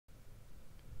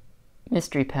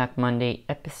Mystery Pack Monday,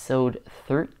 episode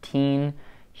 13.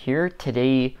 Here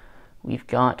today, we've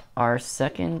got our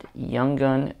second Young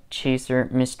Gun Chaser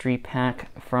Mystery Pack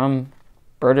from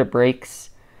Berta Breaks.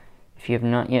 If you have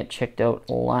not yet checked out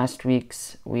last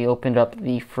week's, we opened up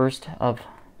the first of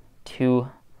two,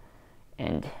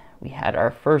 and we had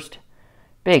our first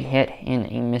big hit in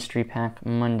a Mystery Pack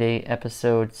Monday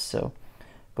episode. So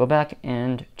go back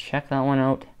and check that one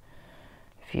out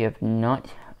if you have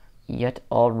not yet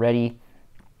already.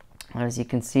 As you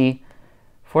can see,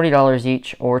 $40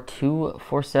 each, or 2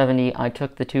 for $70. I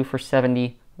took the 2 for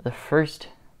 $70. The first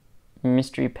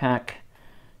mystery pack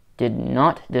did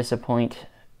not disappoint,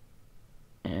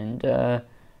 and the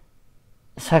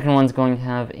second one's going to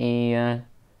have a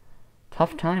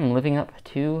tough time living up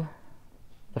to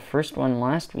the first one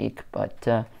last week. But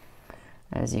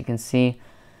as you can see,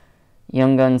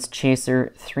 Young Guns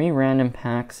Chaser, 3 random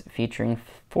packs featuring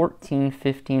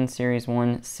 14-15 Series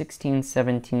 1,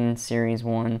 16-17 Series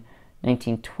 1,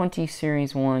 19-20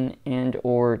 Series 1, and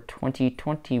or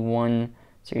 20-21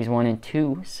 Series 1 and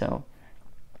 2. So,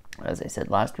 as I said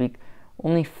last week,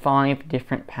 only 5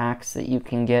 different packs that you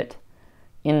can get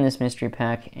in this mystery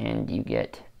pack, and you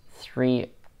get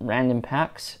 3 random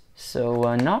packs.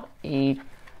 So, not a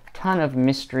ton of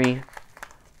mystery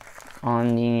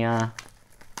on the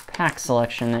pack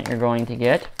selection that you're going to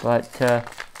get, but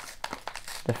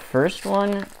the first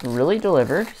one really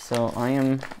delivered, so I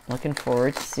am looking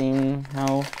forward to seeing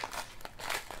how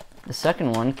the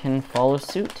second one can follow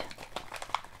suit.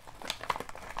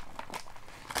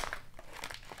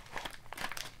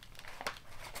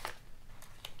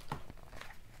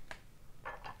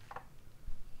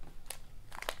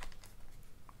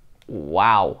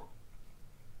 Wow.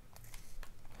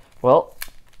 Well,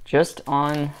 just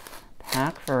on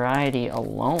pack variety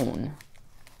alone,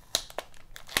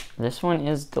 this one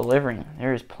is delivering.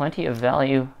 There is plenty of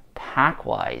value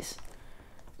pack-wise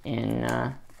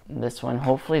in this one.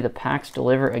 Hopefully the packs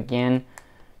deliver again.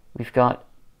 We've got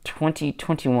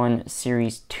 2021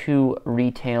 Series 2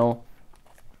 retail.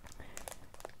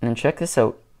 And then check this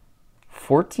out.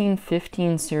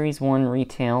 14-15 Series 1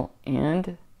 retail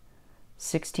and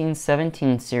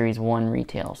 16-17 Series 1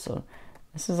 retail. So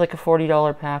this is like a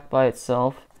 $40 pack by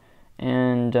itself.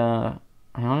 And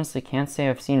I honestly can't say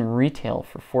I've seen retail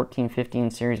for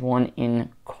 14-15 Series 1 in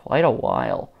quite a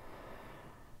while.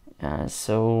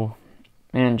 So,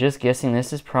 man, just guessing,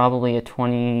 this is probably a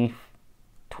 $20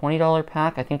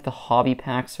 pack. I think the hobby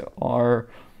packs are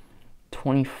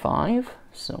 $25.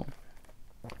 So,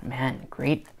 man,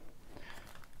 great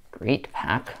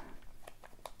pack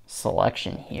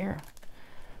selection here.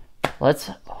 Let's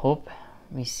hope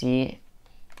we see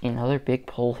another big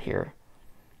pull here.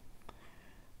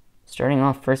 Starting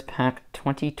off, first pack,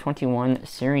 2021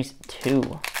 Series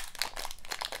 2.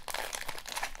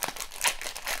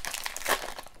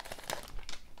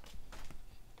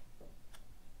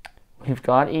 We've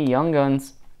got a Young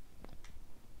Guns.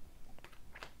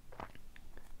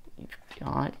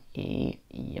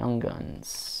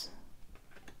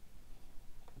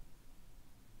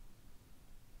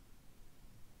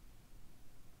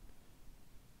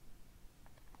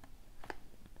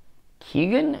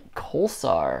 Keegan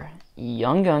Kolsar,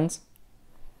 Young Guns.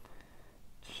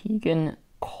 Keegan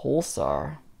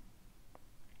Kolsar.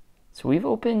 So we've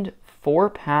opened 4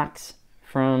 packs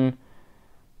from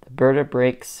the Berta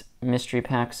Breaks mystery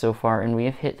pack so far, and we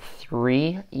have hit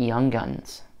 3 Young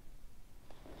Guns.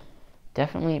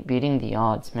 Definitely beating the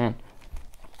odds, man.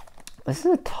 This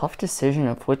is a tough decision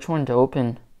of which one to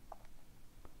open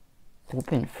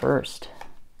first.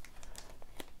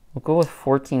 We'll go with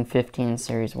 14-15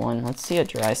 Series 1. Let's see a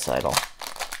Dreisaitl.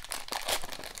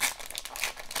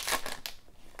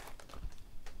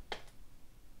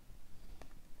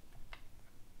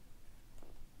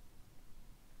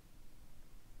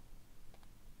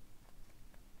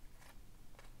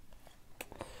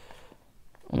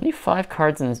 Only 5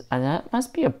 cards in this. That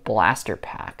must be a blaster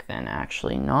pack then,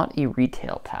 actually, not a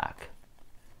retail pack.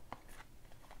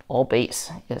 All base.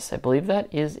 Yes, I believe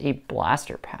that is a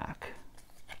blaster pack.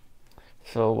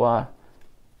 So,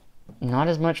 not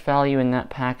as much value in that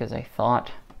pack as I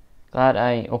thought. Glad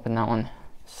I opened that one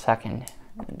second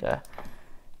and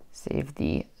saved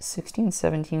the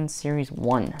 16-17 Series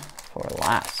 1 for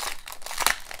last.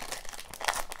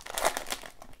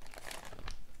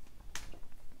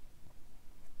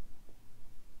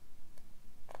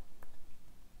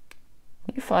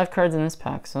 Only 5 cards in this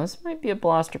pack, so this might be a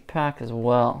blaster pack as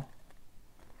well.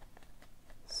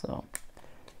 So,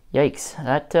 yikes,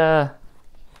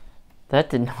 that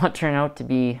did not turn out to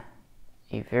be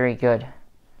a very good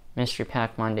Mystery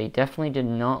Pack Monday. Definitely did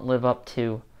not live up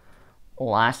to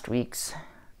last week's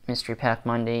Mystery Pack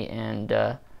Monday,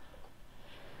 and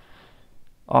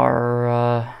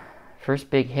our first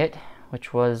big hit,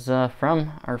 which was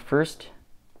from our first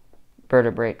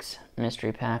Berta Breaks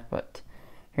mystery pack. But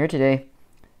here today,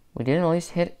 we did at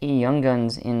least hit a Young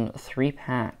Guns in 3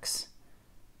 packs.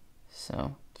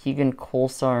 So Keegan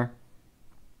Kolsar,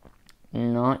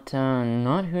 not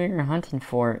who you're hunting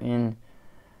for in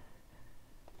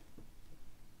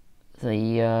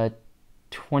the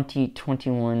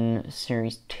 2021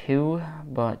 Series 2,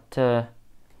 but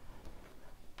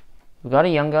we got a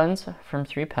Young Guns from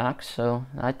 3 packs, so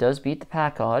that does beat the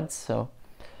pack odds. So,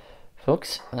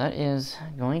 folks, that is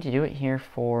going to do it here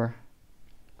for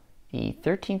the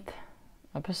 13th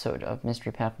episode of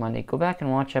Mystery Pack Monday. Go back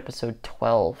and watch episode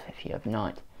 12 if you have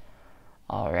not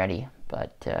already.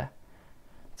 But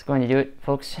it's going to do it,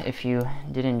 folks. If you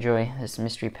did enjoy this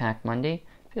Mystery Pack Monday,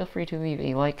 feel free to leave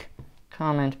a like,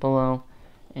 comment below,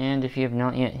 and if you have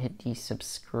not yet hit the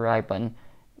subscribe button,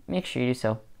 make sure you do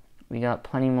so. We got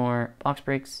plenty more box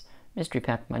breaks, Mystery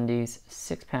Pack Mondays,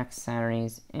 6-pack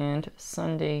Saturdays, and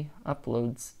Sunday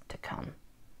uploads to come.